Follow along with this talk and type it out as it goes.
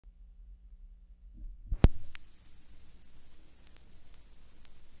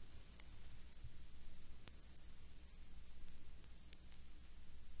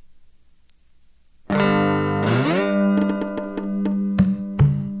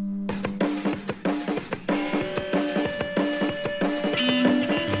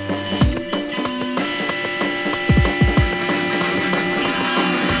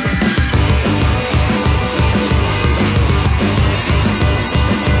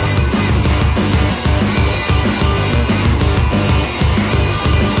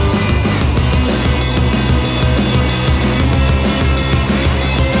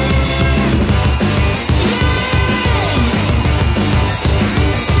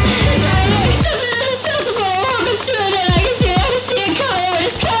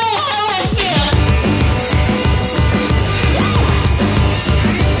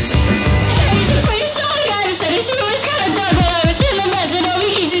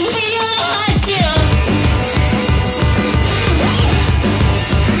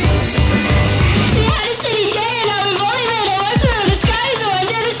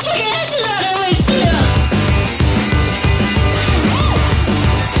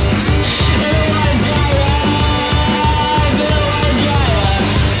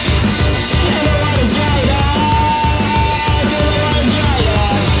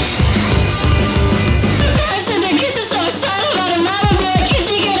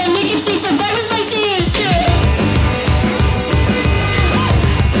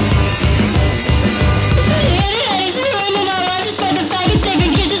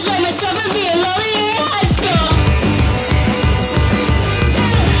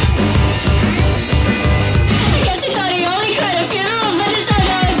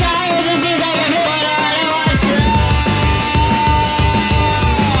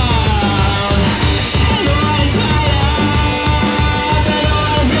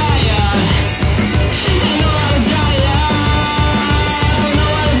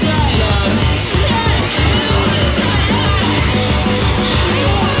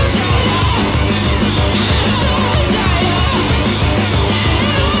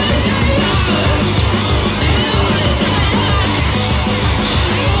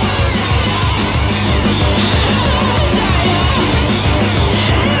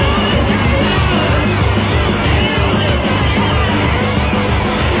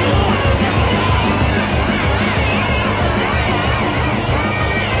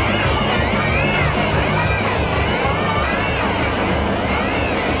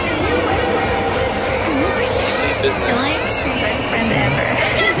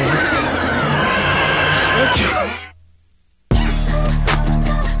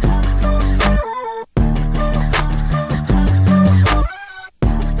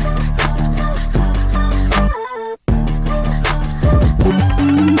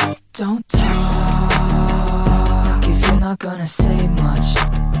Don't talk if you're not gonna say much.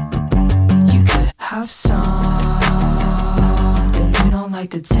 You could have something you don't like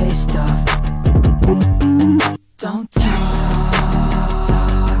the taste of. Don't talk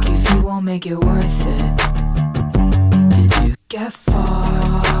if you won't make it worth it. Did you get far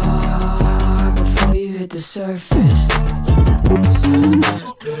before you hit the surface?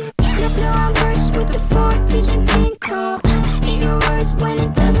 Now I'm versed with the 4-digit pin code. Ain't no words when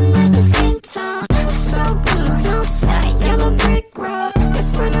it doesn't match the skin tone. So blue, no sight, yellow brick road.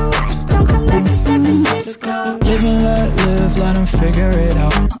 That's for the worst, don't come back to San Francisco. Live and let live, let them figure it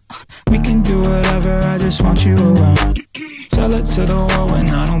out. We can do whatever, I just want you around. Tell it to the world when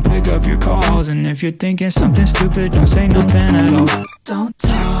I don't pick up your calls. And if you're thinking something stupid, don't say nothing at all. Don't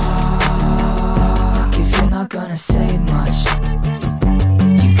talk if you're not gonna say much.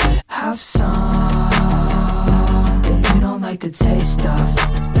 You could have something you don't like the taste of.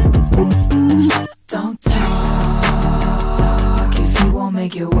 Don't talk if you won't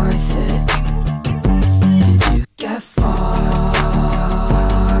make it worth it. Did you get far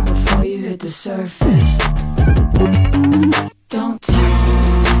before you hit the surface? Don't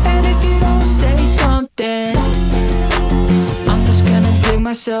talk. And if you don't say something, I'm just gonna dig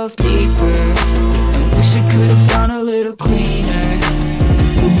myself deeper. And wish I could've gone a little cleaner.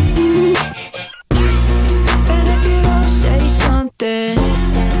 And if you don't say something,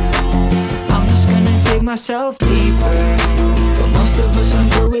 I'm just gonna dig myself deeper. But most of us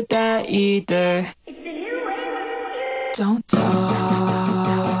aren't good with that either. Don't talk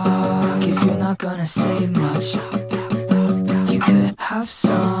if you're not gonna say much. You could have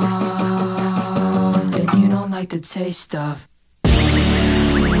something you don't like the taste of.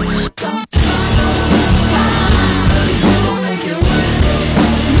 Don't talk if you won't make it worth it.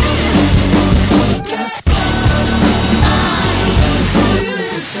 Get far before you hit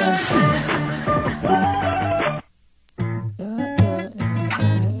the surface. You're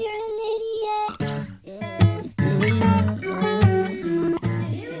an idiot.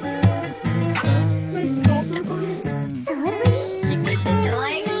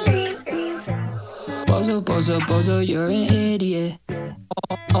 Bozo, bozo, bozo, you're an idiot.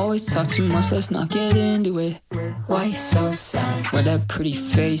 Always talk too much, let's not get into it. Why you so sad? Where'd that pretty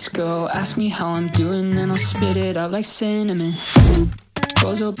face go? Ask me how I'm doing and I'll spit it out like cinnamon.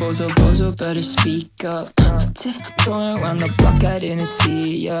 Bozo, bozo, bozo, better speak up. Tiptoeing around the block, I didn't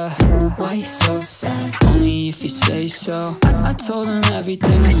see ya. Why you so sad? Only if you say so. I told him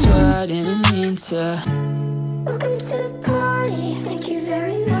everything, I swear I didn't mean to. Welcome to the party, thank you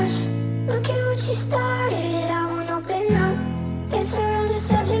very much. Look at what you started, I won't open up. Dance around the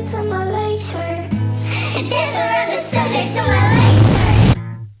subject till my legs hurt. Dance around the subject till my legs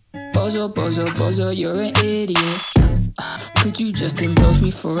hurt. Bozo, bozo, bozo, you're an idiot. Could you just indulge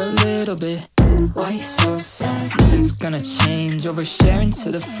me for a little bit? Why you so sad? Nothing's gonna change. Oversharing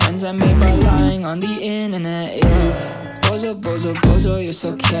to the friends I made by lying on the internet, yeah. Bozo, bozo, bozo, you're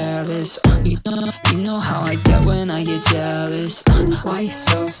so careless. You know how I get when I get jealous. Why you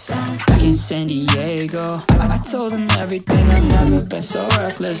so sad? Back in San Diego, I told him everything, I've never been so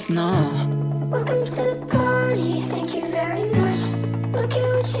reckless, no. Welcome to the party, thank you very much. Look at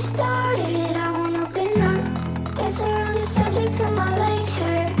what you started, I won't open up. Dance around the subject till my legs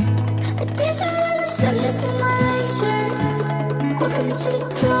hurt. Dance around the subject till my legs hurt. Welcome to the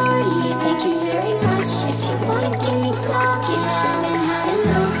party, thank you very much. If you wanna get me talking, I haven't had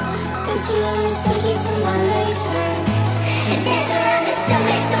enough. Dance around the subject till my legs hurt. Dance around the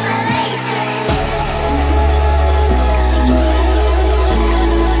subject till my legs hurt.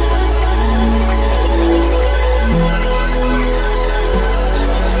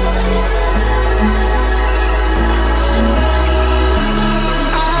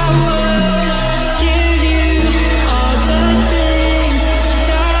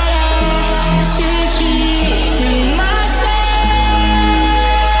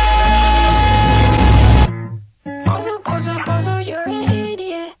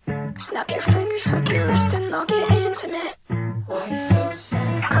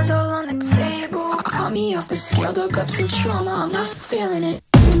 Off the scale, dug up some trauma, I'm not feeling it.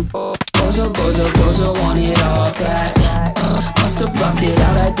 Bozo, bozo, bozo, want it all back. Must've blocked it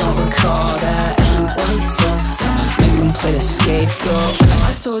out, I don't recall that. Why you so sad? Make him play the scapegoat.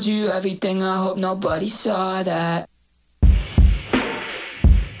 I told you everything, I hope nobody saw that.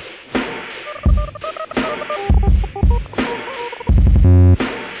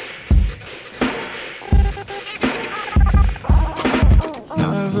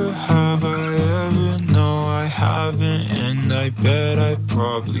 Never have I ever, no I haven't, and I bet I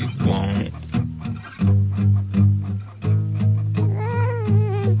probably won't.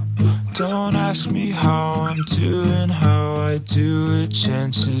 Don't ask me how I'm doing, how I do it.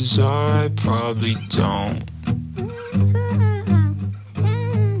 Chances are I probably don't.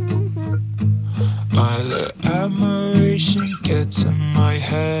 I let admiration get to my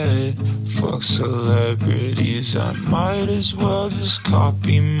head. Fuck celebrities, I might as well just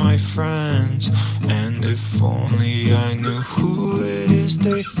copy my friends. And if only I knew who it is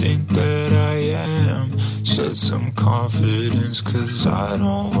they think that I am. Shed some confidence, cause I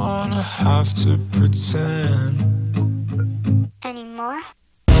don't wanna have to pretend anymore.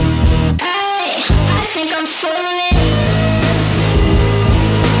 Hey, I think I'm falling.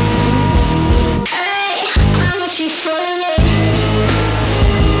 Hey, I must be falling.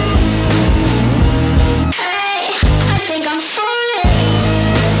 Hey, I think I'm falling.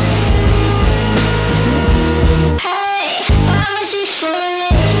 Hey, I must be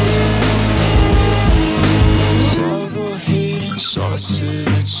falling. Several hating shots to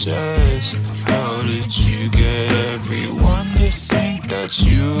the chest. How did you get everyone to think that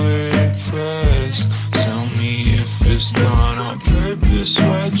you were impressed? Tell me if it's not on purpose,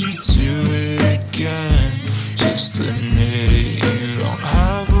 why'd you do it again? Just admit it, you don't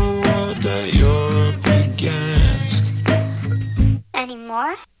have a world that you're up against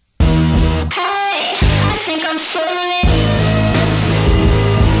Anymore? Hey, I think I'm falling.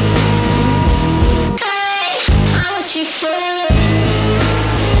 Hey, I must be falling.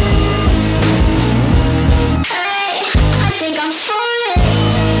 Hey, I think I'm falling.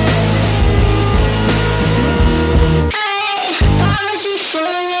 Hey, I must be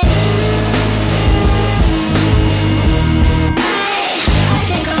falling. Hey, I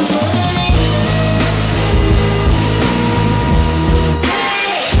think I'm falling. Hey,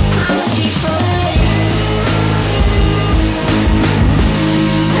 I must be falling.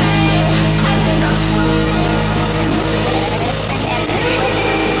 Hey, I think I'm falling.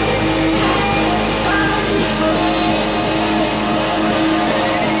 I must be falling.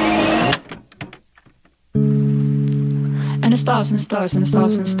 And it stops and it starts and it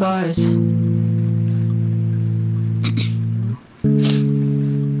stops and it starts.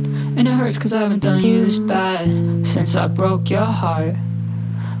 And it hurts cause I haven't done you this bad since I broke your heart.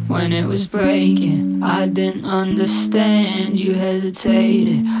 When it was breaking, I didn't understand. You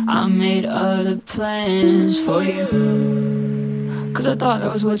hesitated, I made other plans for you. Cause I thought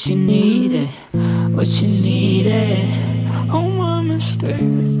that was what you needed, what you needed. Oh, my mistake,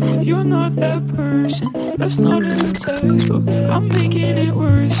 you're not that person. That's not in the textbook, I'm making it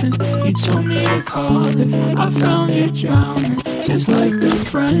worse. And you told me to call if I found you drowning, just like the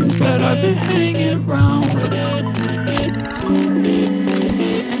friends that I've been hanging around with.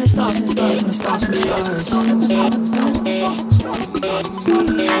 And it stops and starts and it stops and starts.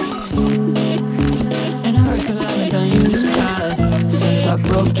 And it hurts cause I haven't done you this bad since I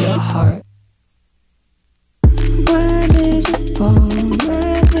broke your heart. Where did you go?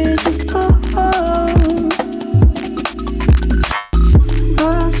 Where did you go?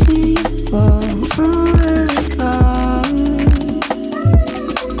 I've seen you fall from where we go.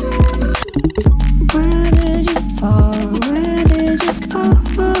 Where did you fall? Where did you go?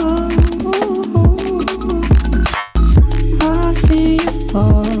 I've seen you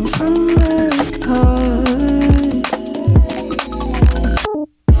fall from where we go.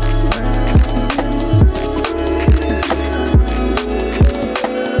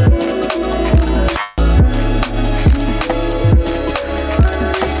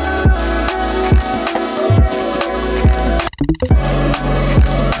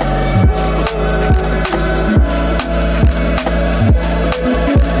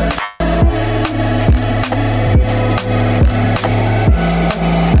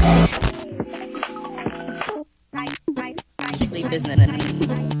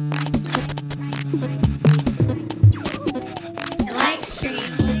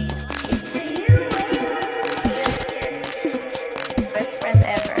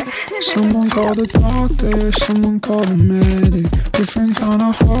 Someone called a doctor, someone called a medic. Different kind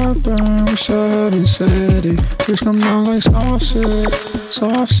of heartburn, wish I hadn't said it. Tears come down like soft serve,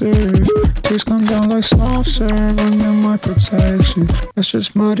 soft serve. Tears come down like soft serve, under my protection. That's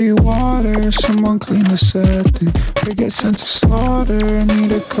just muddy water, someone clean the septic. They get sent to slaughter,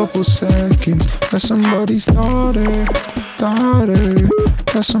 need a couple seconds. That's somebody's daughter, daughter.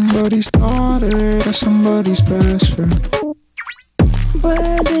 That's somebody's daughter, that's somebody's best friend.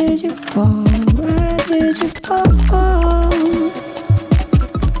 Where did you go? Where did you go?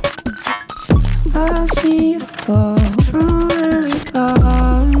 I've seen you fall from where we go.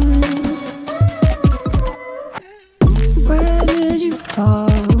 Where did you fall?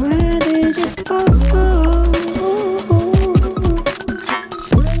 Where did you go?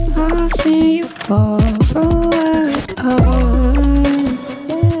 I've you fall from where we are.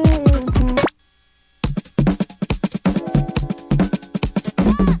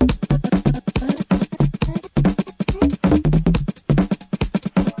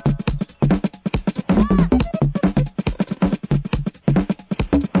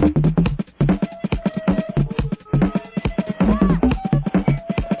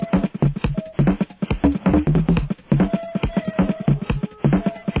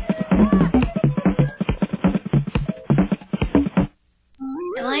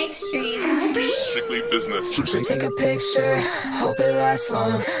 Strictly business. Take a picture, hope it lasts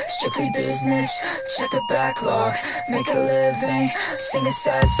long. Strictly business, check the backlog. Make a living, sing a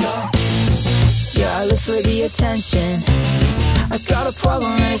sad song. Yeah, I live for the attention. I got a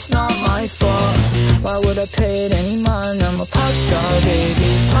problem and it's not my fault. Why would I pay it any mind? I'm a pop star, baby,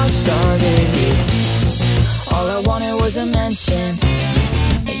 pop star, baby. All I wanted was a mention.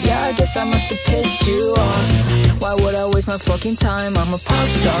 Yeah, I guess I must have pissed you off. Why would I waste my fucking time? I'm a pop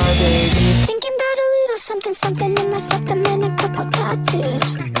star, baby. Thinking about a little something, something in my septum and a couple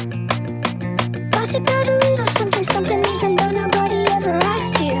tattoos. Gossip about a little something, something, even though nobody ever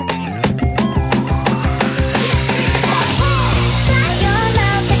asked you. Shut your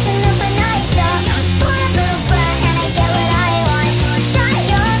mouth, it's an open night talk. I'm a spoiled little brat and I get what I want. Shut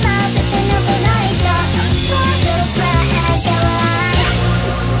your mouth, it's an open night talk. I'm a spoiled little brat and I get what I want.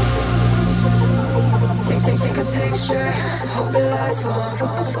 Take a picture, hope it lasts long.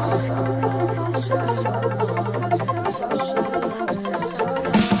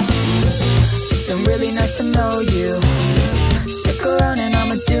 It's been really nice to know you. Stick around and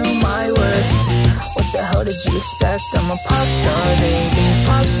I'ma do my worst. What the hell did you expect? I'm a pop star, baby,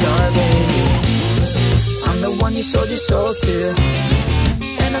 pop star, baby. I'm the one you sold your soul to.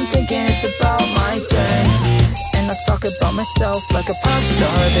 And I'm thinking it's about my turn. And I talk about myself like a pop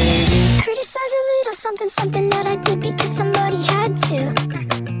star, baby. Criticize a little something, something that I did because somebody had to.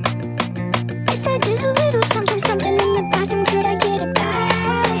 If I did a little something, something in the bathroom, could I get it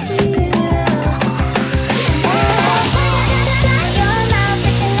past you? Shut your mouth,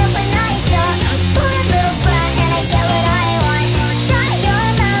 it's an open night talk. I'm a spoiled little brat and I get what I want. Shut your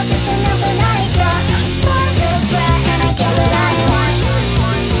mouth, it's an open night talk. I'm a spoiled little brat and I get what I want.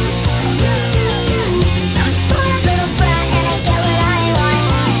 I'm a spoiled little brat and I get what I want.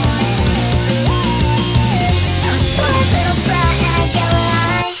 I'm a spoiled little brat and I get what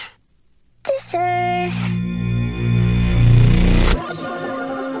I deserve.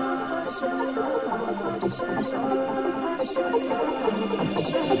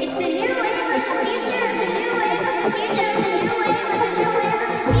 It's the new wave of the future, the new wave of the future, the new wave of the new wave of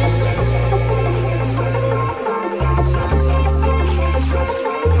the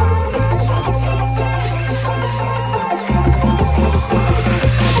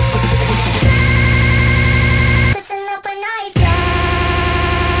It's an open night talk.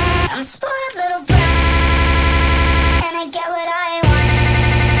 I'm a spoiled little brat and I get what I want.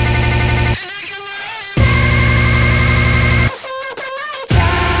 It's an open night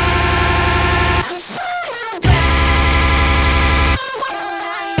talk. I'm a spoiled little brat and I get what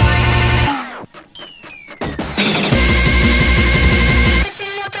I want. It's an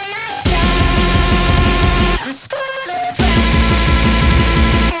open night talk. I'm a spoiled little brat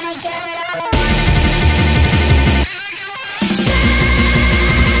and I get what I want.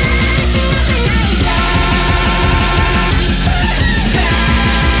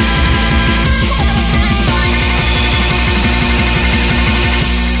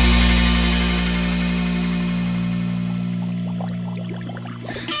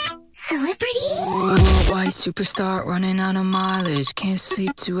 White superstar running out of mileage. Can't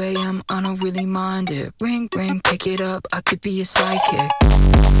sleep 2 a.m. I don't really mind it. Ring, ring, pick it up. I could be a sidekick.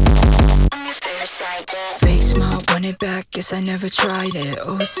 Fake smile, run it back. Guess I never tried it.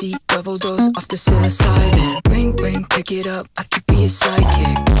 OC, double dose off the psilocybin. Ring, ring, pick it up. I could be a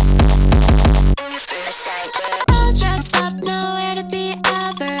sidekick. All dressed up, nowhere to be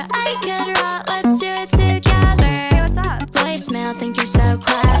ever. I could rock, let's do it together. Hey, what's up? Voicemail, think you're so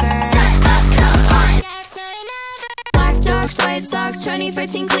clever. Shut up, come on. Black dogs, white socks,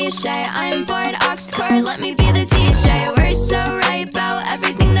 2013 cliche. I'm bored, aux-cord, let me be the DJ. We're so right about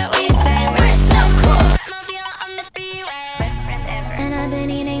everything that we say. We're so cool. On the freeway. And I've been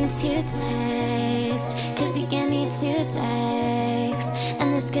eating toothpaste, cause you give me toothaches.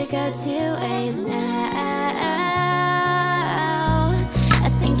 And this could go 2 ways now. I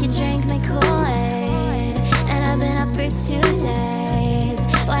think you drank my Kool-Aid, and I've been up for 2 days.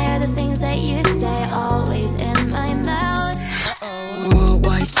 Why are the things that you say always in my mouth?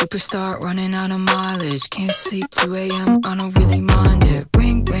 Worldwide superstar running out of mileage. Can't sleep 2 a.m. I don't really mind it.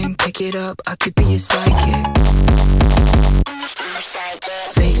 Ring, ring, pick pick it up, I could be a sidekick.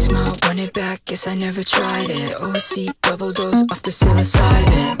 Fake smile, run it back, guess I never tried it. OC, double dose off the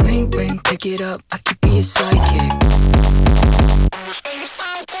psilocybin. Ring, ring, pick it up, I could be a sidekick.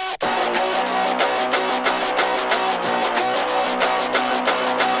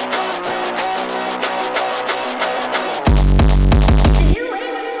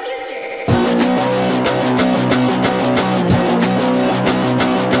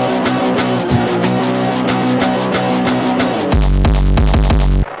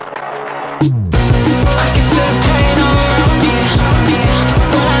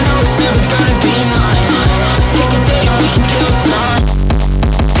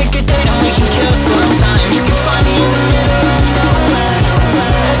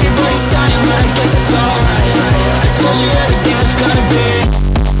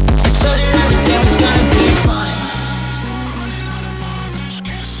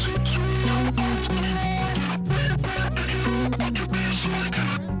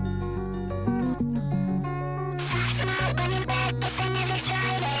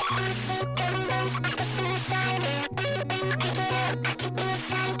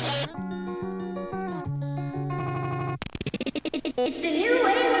 It's the new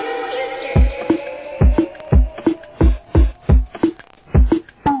wave of the future.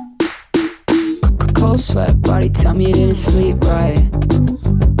 Cold sweat, body tell me you didn't sleep right.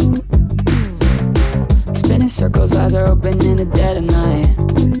 Spinning circles, eyes are open in the dead of night.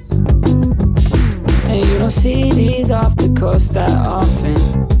 And you don't see these off the coast that often.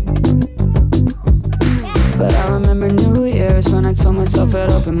 But I remember New Year's when I told myself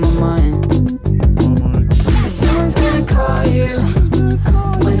I'd open my mind. Someone's gonna call you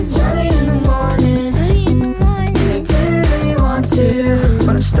when it's early in the morning, and I didn't really want to,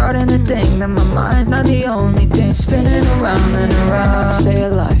 but I'm starting to think that my mind's not the only thing spinning around and around. Stay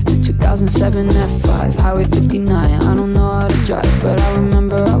alive, 2007 F5, Highway 59. I don't know how to drive, but I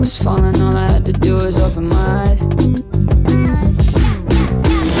remember I was falling. All I had to do was open my eyes.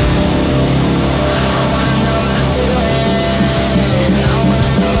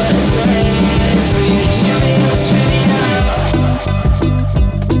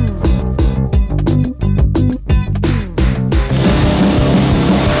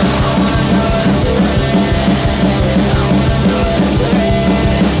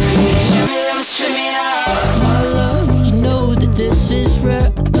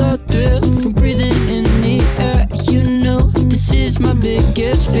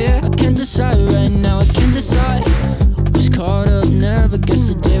 Biggest fear, I can't decide right now, I can't decide. Was caught up, never guessed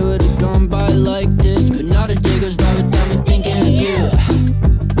the day would have gone by like this. But now the day goes by without me thinking of you.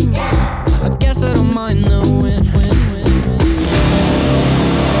 I guess I don't mind the win.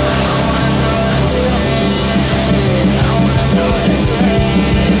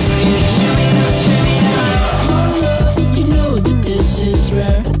 My love, you know that this is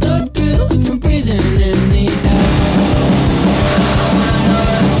rare. The thrill from breathing in the air.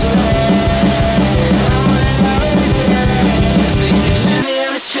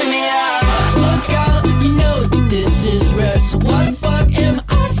 Scream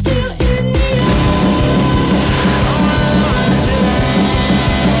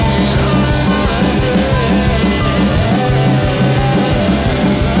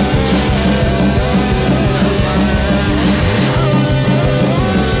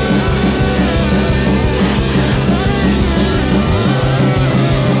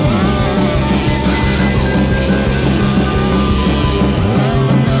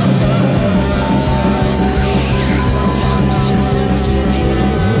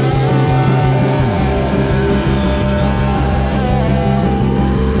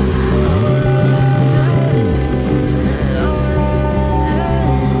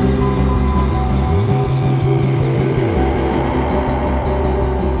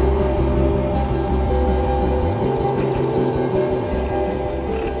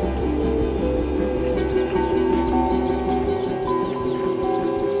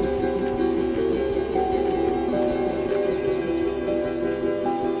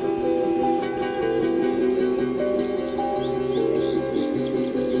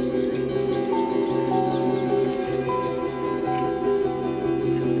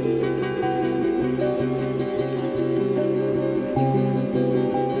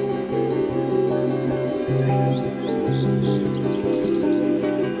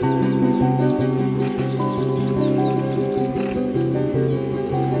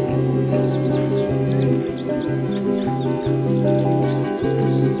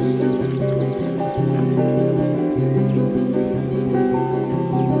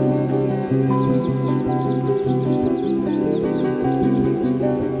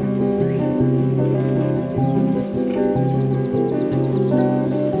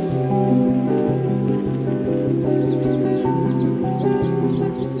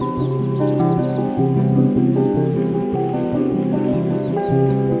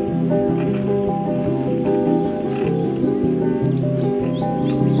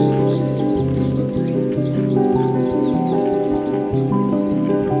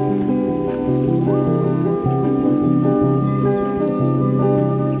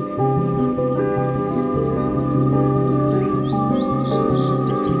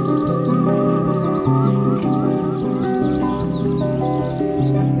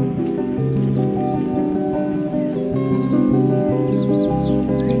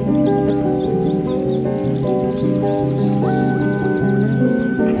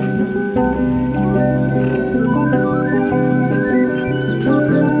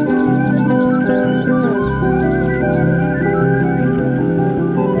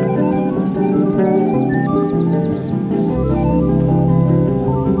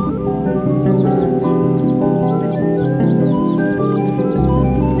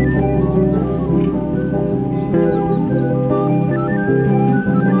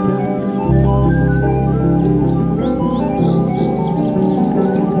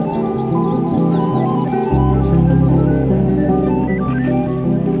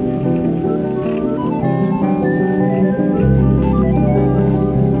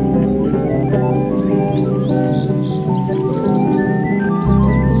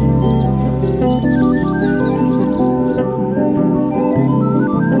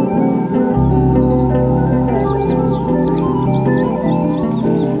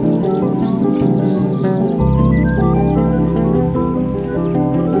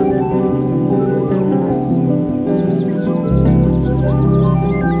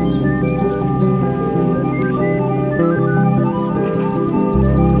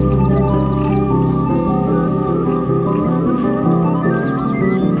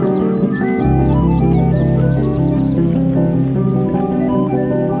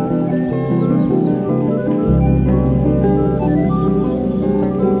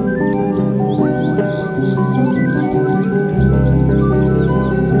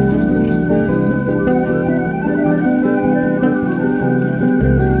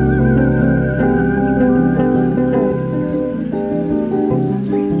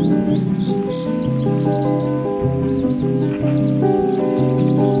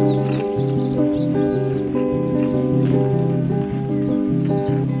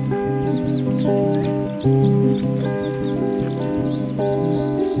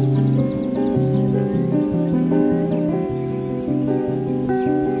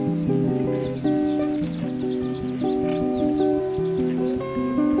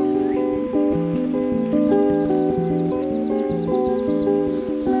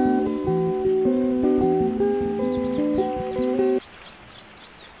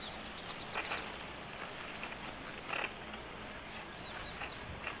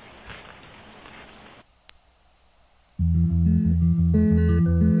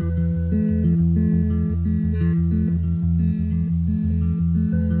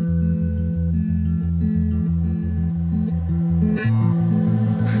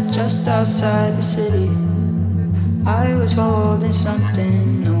outside the city. I was holding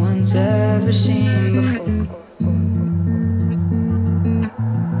something no one's ever seen before.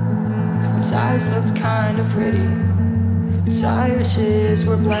 Its eyes looked kind of pretty. Its irises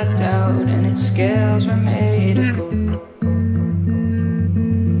were blacked out and its scales were made of gold.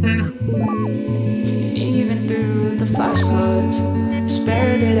 And even through the flash floods, I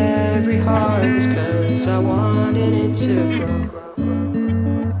spared it every harvest 'cause I wanted it to grow.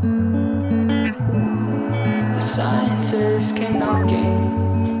 The scientists came knocking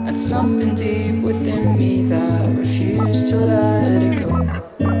at something deep within me that refused to let it go.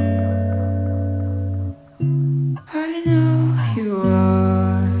 I know you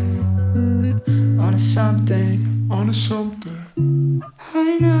are on a something, On a something. I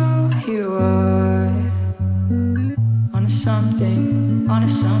know you are on a something, on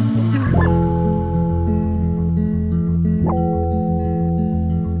a something.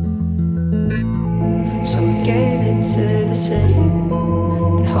 So we gave it to the city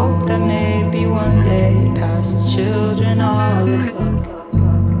and hoped that maybe one day it passed its children all its luck.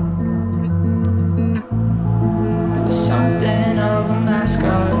 It was something of a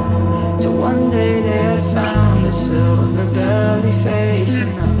mascot, so one day they had found a silver belly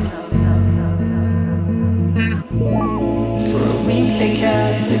facing up. For a week they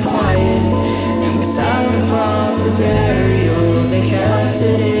kept it quiet, and without a proper burial they kept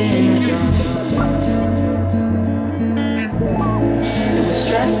it in a drum. It was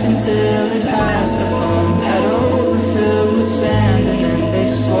stressed until it passed the pump, had overfilled with sand, and then they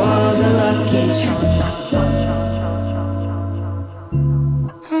spoiled a lucky charm.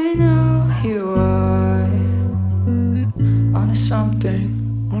 I know you are on a something,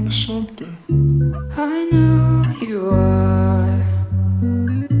 On a something. I know you are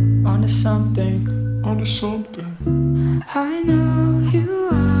on a something, On a something. I know you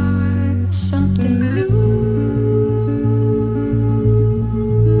are something new.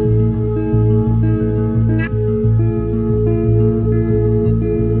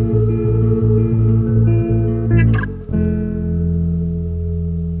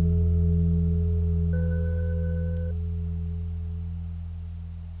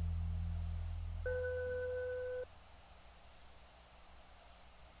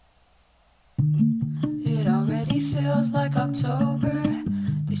 It already feels like October.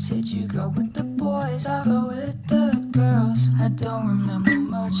 They said you go with the boys, I go with the girls. I don't remember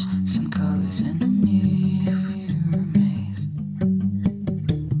much, some colors in the mirror maze.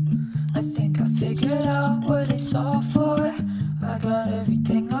 I think I figured out what it's all for. I got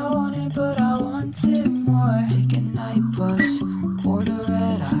everything I wanted, but I wanted more. Take a night bus, board a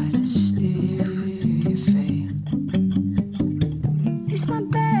red eye to steer your fate. It's my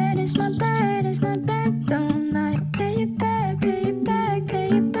bed, it's my bed, it's my bed. Don't I pay it back, pay it back, pay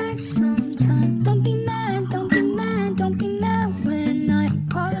it back sometime. Don't be mad, don't be mad, don't be mad when I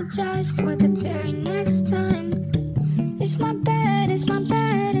apologize for the very next time. It's my bed, it's my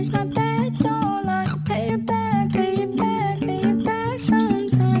bed, it's my bed. Don't I pay it back, pay it back, pay it back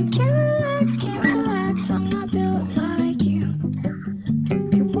sometime. Can't relax, I'm not built like you.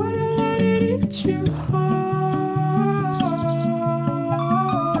 You wanna let it hit you hard.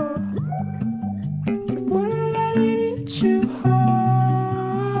 You wanna let it hit you hard.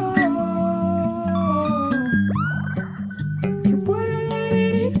 You wanna let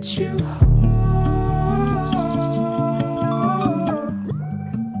it hit you hard.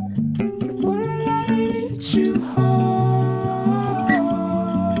 You wanna let it hit you hard.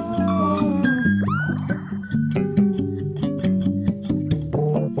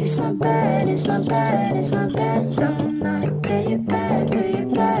 It's my bed, it's my bed, it's my bed. Don't I pay it back, pay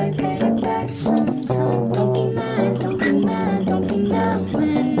it back, pay it back sometime. Don't be mad, don't be mad, don't be mad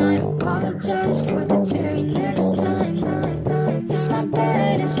when I apologize for the very next time. It's my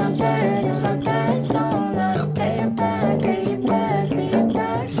bed, it's my bed, it's my bed. Don't I pay it back, pay it back, pay it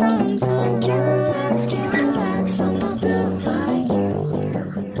back sometime. Can't relax, I'm not built like you.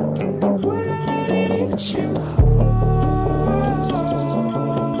 You wanna let it hit you hard.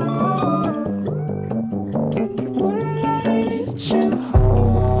 You wanna let it hit you hard.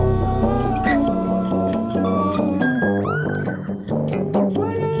 You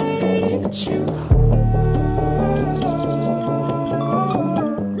wanna let it hit you hard.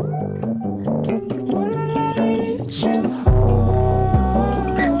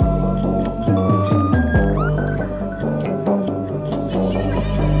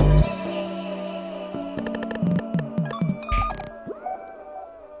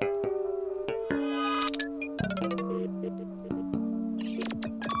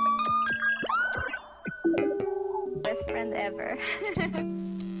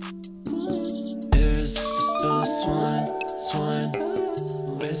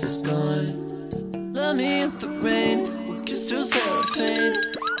 is this going? Love me in the rain, we'll kiss through cellophane.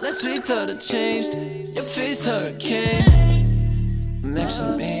 Last week thought it changed, your face hurricane. I'm anxious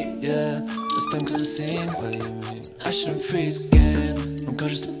to meet, yeah. This time cause I seen what do you mean? I shouldn't freeze again. I'm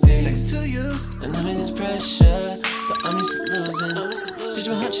gorgeous to be next to you, and under this pressure, but I'm used to losing. Did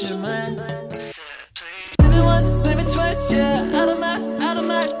your heart change your mind? Maybe once, maybe twice, yeah. Out of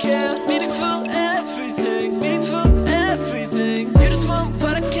my care. Meaningful everything, meaningful everything. You just want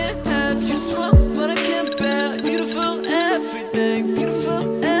what I can't have, you just want what I can't bear. Beautiful everything,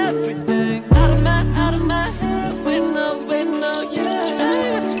 beautiful everything. Out of my head, waiting on,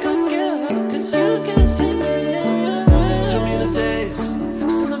 yeah. Let's go get her, cause you can't see me. Throw me in the days,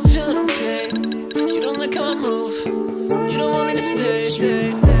 cause I'm not feeling okay. You don't like how I move, you don't want me to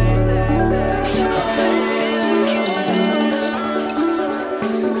stay.